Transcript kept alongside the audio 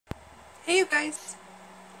Hey you guys,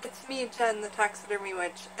 it's me, Jen, the Taxidermy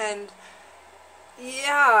Witch, and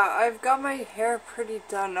yeah, I've got my hair pretty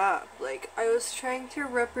done up. Like, I was trying to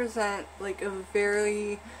represent, like, a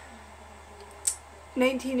very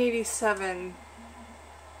 1987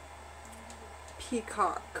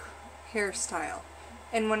 peacock hairstyle.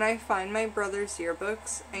 And when I find my brother's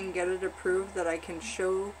yearbooks and get it approved that I can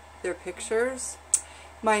show their pictures,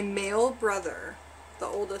 my male brother, the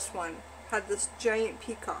oldest one, had this giant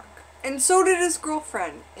peacock. And so did his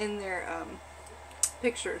girlfriend in their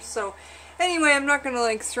pictures. So anyway, I'm not going to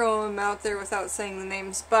like throw them out there without saying the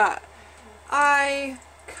names, but I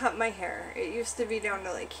cut my hair. It used to be down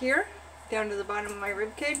to like here, down to the bottom of my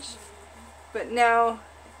rib cage, but now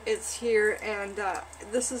it's here, and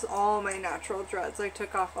this is all my natural dreads. I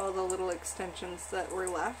took off all the little extensions that were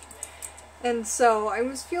left. And so I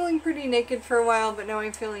was feeling pretty naked for a while, but now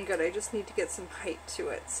I'm feeling good. I just need to get some height to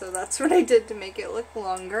it. So that's what I did to make it look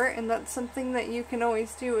longer, and that's something that you can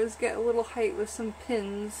always do, is get a little height with some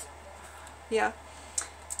pins. Yeah.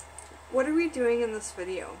 What are we doing in this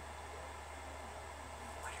video?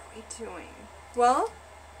 What are we doing? Well,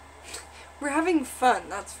 we're having fun,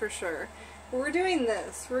 that's for sure. We're doing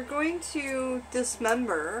this. We're going to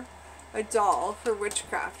dismember a doll for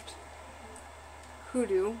Witchcraft.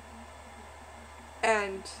 Hoodoo.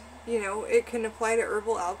 And, you know, it can apply to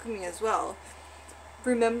herbal alchemy as well.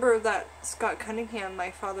 Remember that Scott Cunningham,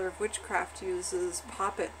 my father of Witchcraft, uses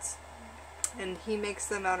poppets. And he makes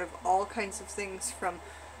them out of all kinds of things, from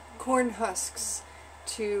corn husks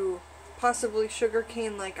to possibly sugar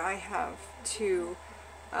cane like I have, to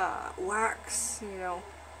wax, you know.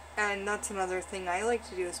 And that's another thing I like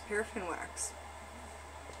to do, is paraffin wax.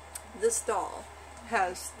 This doll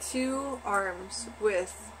has two arms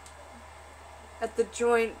with, at the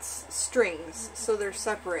joints, strings, so they're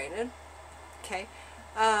separated. Okay.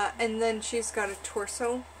 And then she's got a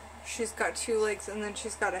torso, she's got two legs, and then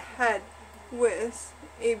she's got a head with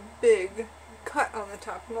a big cut on the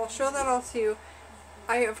top. And I'll show that all to you.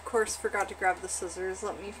 I, of course, forgot to grab the scissors.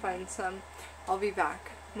 Let me find some. I'll be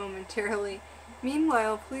back momentarily.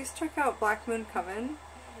 Meanwhile, please check out Black Moon Coven.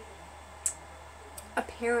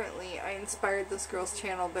 Apparently, I inspired this girl's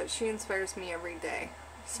channel, but she inspires me every day.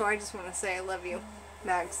 So I just want to say I love you,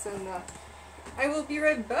 Max, and I will be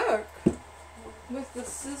right back with the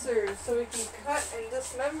scissors so we can cut and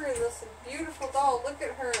dismember this beautiful doll. Look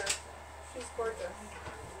at her. She's gorgeous.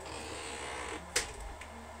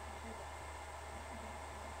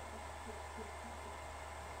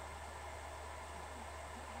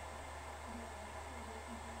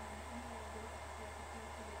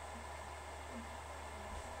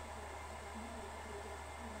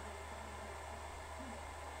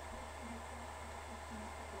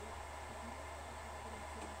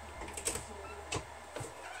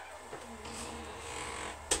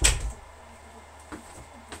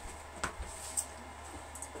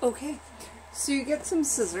 Okay, so you get some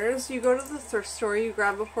scissors, you go to the thrift store, you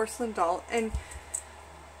grab a porcelain doll, and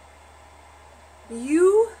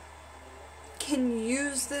you can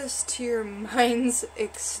use this to your mind's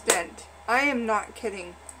extent. I am not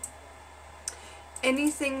kidding.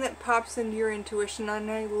 Anything that pops into your intuition, and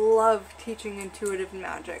I love teaching intuitive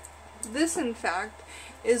magic. This, in fact,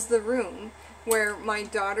 is the room where my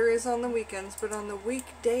daughter is on the weekends, but on the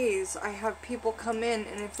weekdays I have people come in,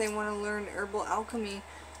 and if they want to learn herbal alchemy,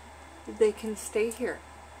 they can stay here.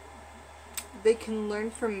 They can learn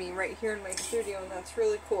from me right here in my studio, and that's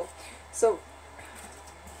really cool. So,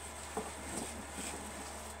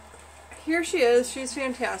 here she is. She's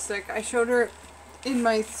fantastic. I showed her in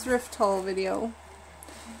my thrift haul video.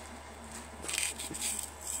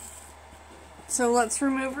 So let's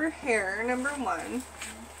remove her hair, number one.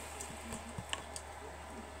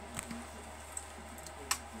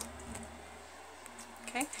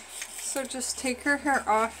 Okay, so just take her hair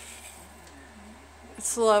off.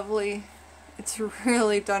 It's lovely. It's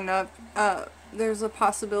really done up. There's a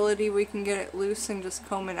possibility we can get it loose and just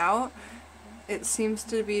comb it out. It seems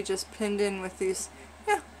to be just pinned in with these,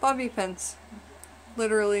 bobby pins.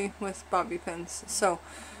 Literally with bobby pins. So,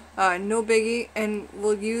 no biggie. And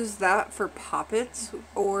we'll use that for poppets,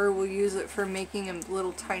 or we'll use it for making a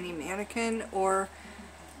little tiny mannequin, or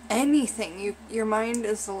anything. Your mind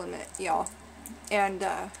is the limit, y'all. And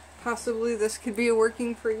possibly this could be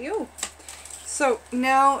working for you. So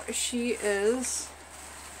now she is,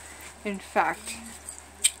 in fact,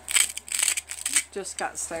 just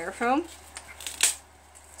got styrofoam.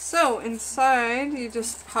 So inside, you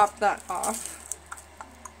just pop that off.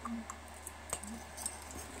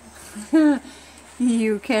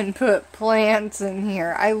 You can put plants in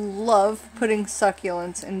here. I love putting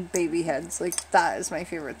succulents in baby heads. Like, that is my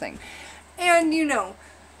favorite thing. And, you know,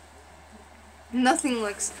 nothing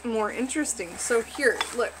looks more interesting. So here,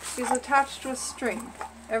 look, she's attached with string.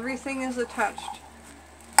 Everything is attached.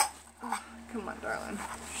 Oh, come on, darling.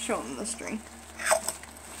 Show them the string.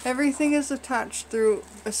 Everything is attached through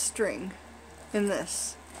a string in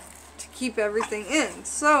this to keep everything in.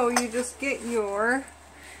 So you just get your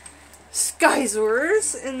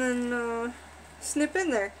skyzors and then snip in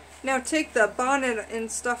there. Now take the bonnet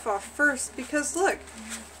and stuff off first because look,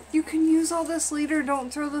 you can use all this later.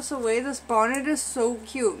 Don't throw this away. This bonnet is so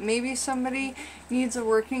cute. Maybe somebody needs a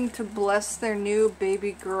working to bless their new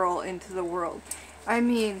baby girl into the world. I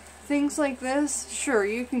mean, things like this, sure,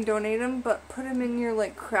 you can donate them, but put them in your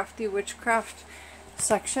like crafty witchcraft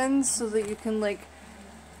sections so that you can like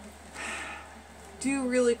do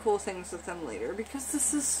really cool things with them later because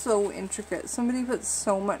this is so intricate. Somebody put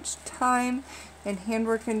so much time and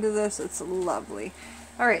handwork into this. It's lovely.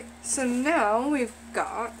 Alright, so now we've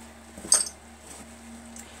got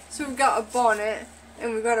a bonnet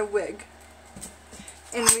and we've got a wig.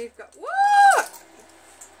 And we've got what?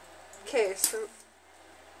 Okay, so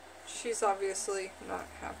she's obviously not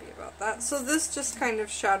happy about that. So this just kind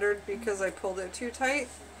of shattered because I pulled it too tight.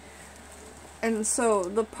 And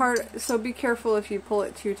so so be careful if you pull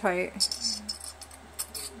it too tight.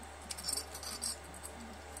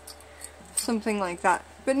 Something like that.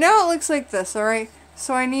 But now it looks like this, alright?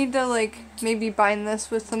 So I need to like maybe bind this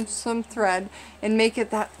with some thread and make it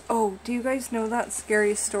that, oh, do you guys know that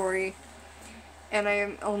scary story? And I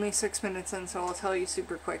am only 6 minutes in, so I'll tell you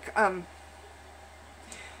super quick.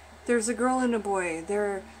 There's a girl and a boy.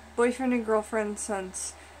 They're boyfriend and girlfriend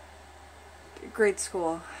since grade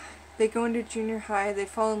school. They go into junior high, they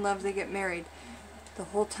fall in love, they get married. The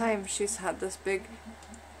whole time she's had this big,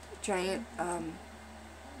 giant,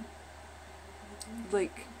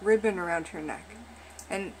 like, ribbon around her neck.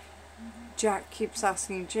 And Jack keeps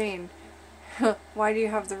asking Jane, why do you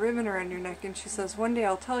have the ribbon around your neck? And she says, one day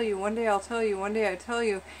I'll tell you, one day I'll tell you, one day I tell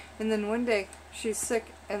you. And then one day she's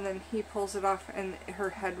sick and then he pulls it off and her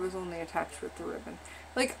head was only attached with the ribbon.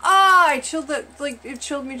 Like, I chilled it, like, it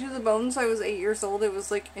chilled me to the bones. I was 8 years old. It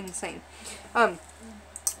was, like, insane.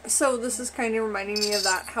 So this is kind of reminding me of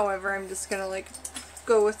that. However, I'm just gonna, like,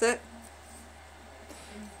 go with it.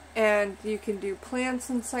 And you can do plants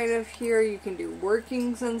inside of here. You can do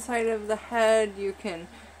workings inside of the head. You can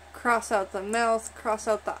cross out the mouth, cross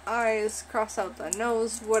out the eyes, cross out the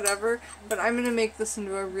nose, whatever. But I'm going to make this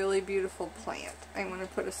into a really beautiful plant. I'm going to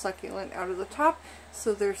put a succulent out of the top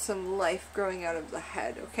so there's some life growing out of the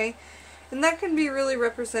head, okay? And that can be really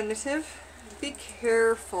representative. Be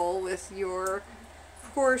careful with your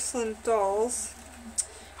porcelain dolls.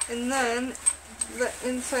 And then the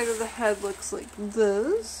inside of the head looks like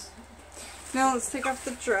this. Now let's take off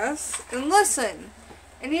the dress. And listen!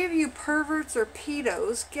 Any of you perverts or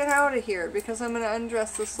pedos, get out of here because I'm going to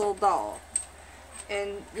undress this little doll.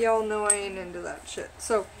 And y'all know I ain't into that shit.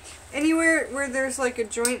 So, anywhere where there's like a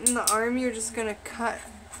joint in the arm, you're just going to cut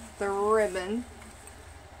the ribbon.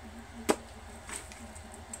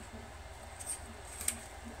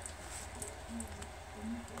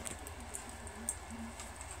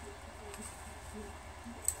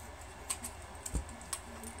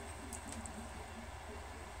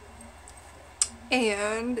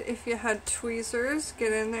 And if you had tweezers,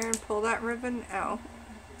 get in there and pull that ribbon out.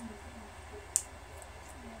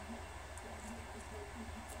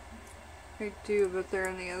 I do, but they're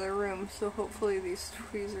in the other room, so hopefully these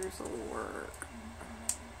tweezers will work.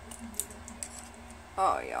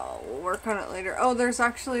 Oh, y'all, we'll work on it later. Oh, there's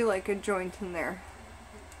actually like a joint in there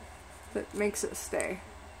that makes it stay.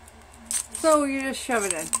 So you just shove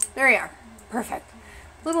it in. There you are. Perfect.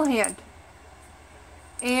 Little hand.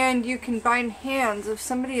 And you can bind hands. If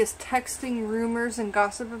somebody is texting rumors and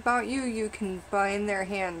gossip about you, you can bind their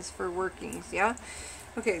hands for workings, yeah?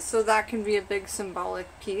 Okay, so that can be a big symbolic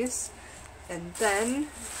piece. And then,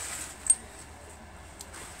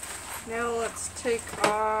 now let's take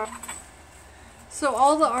off. So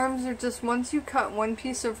all the arms are just, once you cut one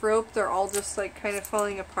piece of rope, they're all just like kind of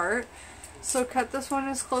falling apart. So cut this one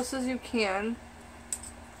as close as you can.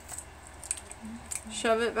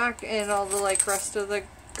 Shove it back in all the like rest of the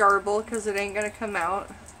garble because it ain't gonna come out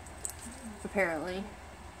apparently.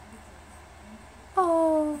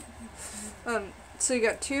 Oh, so you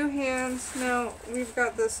got two hands. Now we've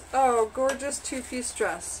got this gorgeous two-piece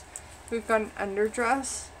dress. We've got an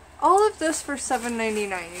underdress. All of this for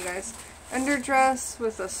 $7.99, you guys. Underdress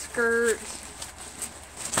with a skirt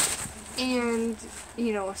and,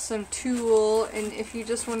 you know, some tulle. And if you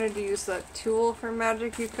just wanted to use that tulle for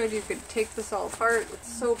magic, you could take this all apart.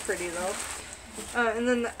 It's so pretty though. And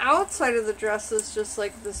then the outside of the dress is just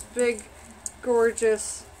like this big,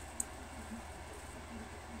 gorgeous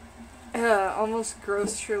almost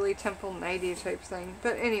gross Shirley Temple Nighty type thing.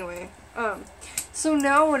 But anyway, so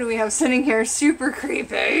now what do we have sitting here? Super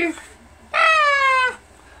creepy.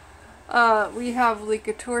 We have like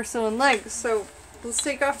a torso and legs. So let's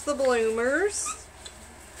take off the bloomers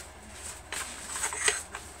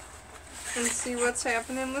and see what's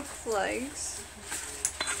happening with legs.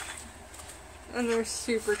 And they're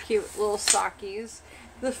super cute little sockies.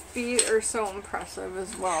 The feet are so impressive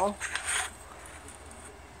as well.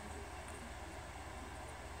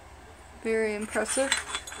 Very impressive.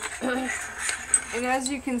 And as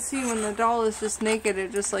you can see, when the doll is just naked,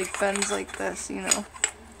 it just like bends like this, you know.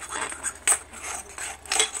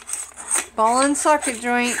 Ball and socket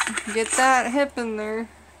joint. Get that hip in there.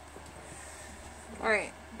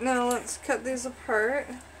 Alright, now let's cut these apart.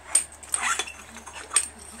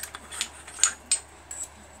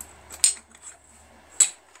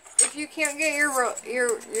 If you can't get your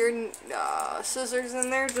scissors in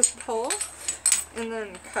there, just pull and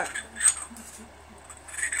then cut.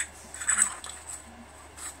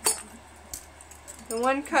 The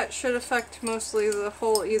one cut should affect mostly the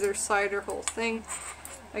whole either side or whole thing.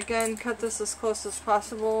 Again, cut this as close as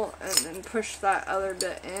possible and then push that other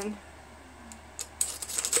bit in.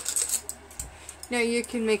 Now you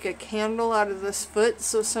can make a candle out of this foot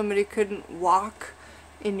so somebody couldn't walk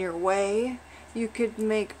in your way. You could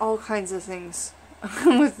make all kinds of things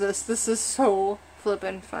with this. This is so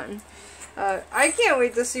flippin' fun. I can't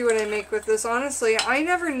wait to see what I make with this, honestly. I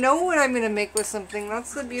never know what I'm going to make with something.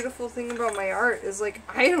 That's the beautiful thing about my art, is like,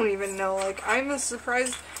 I don't even know. Like, I'm as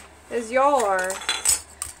surprised as y'all are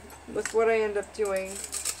with what I end up doing.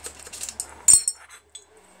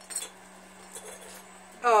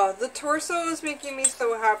 Oh, the torso is making me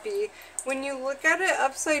so happy. When you look at it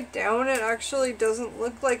upside down, it actually doesn't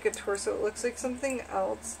look like a torso. It looks like something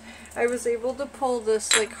else. I was able to pull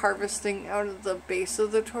this, like, harvesting out of the base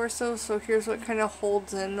of the torso, so here's what kind of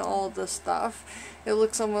holds in all the stuff. It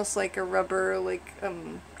looks almost like a rubber, like,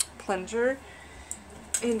 plunger.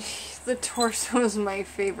 And the torso is my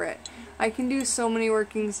favorite. I can do so many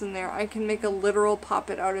workings in there. I can make a literal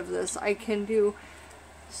poppet out of this. I can do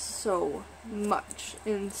so much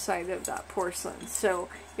inside of that porcelain. So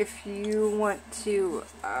if you want to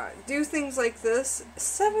do things like this,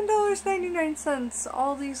 $7.99,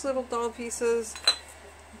 all these little doll pieces.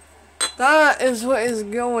 That is what is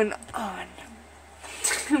going on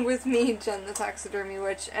with me, Jen the Taxidermy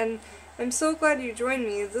Witch, and I'm so glad you joined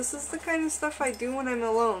me. This is the kind of stuff I do when I'm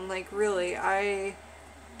alone. Like, really, I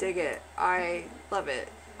dig it. I love it.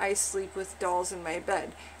 I sleep with dolls in my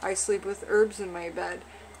bed. I sleep with herbs in my bed.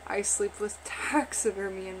 I sleep with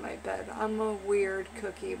taxidermy in my bed. I'm a weird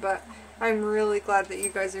cookie, but I'm really glad that you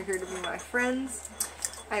guys are here to be my friends.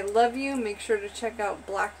 I love you. Make sure to check out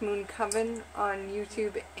Black Moon Coven on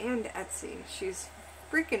YouTube and Etsy. She's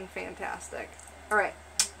freaking fantastic. Alright,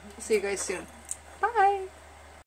 see you guys soon.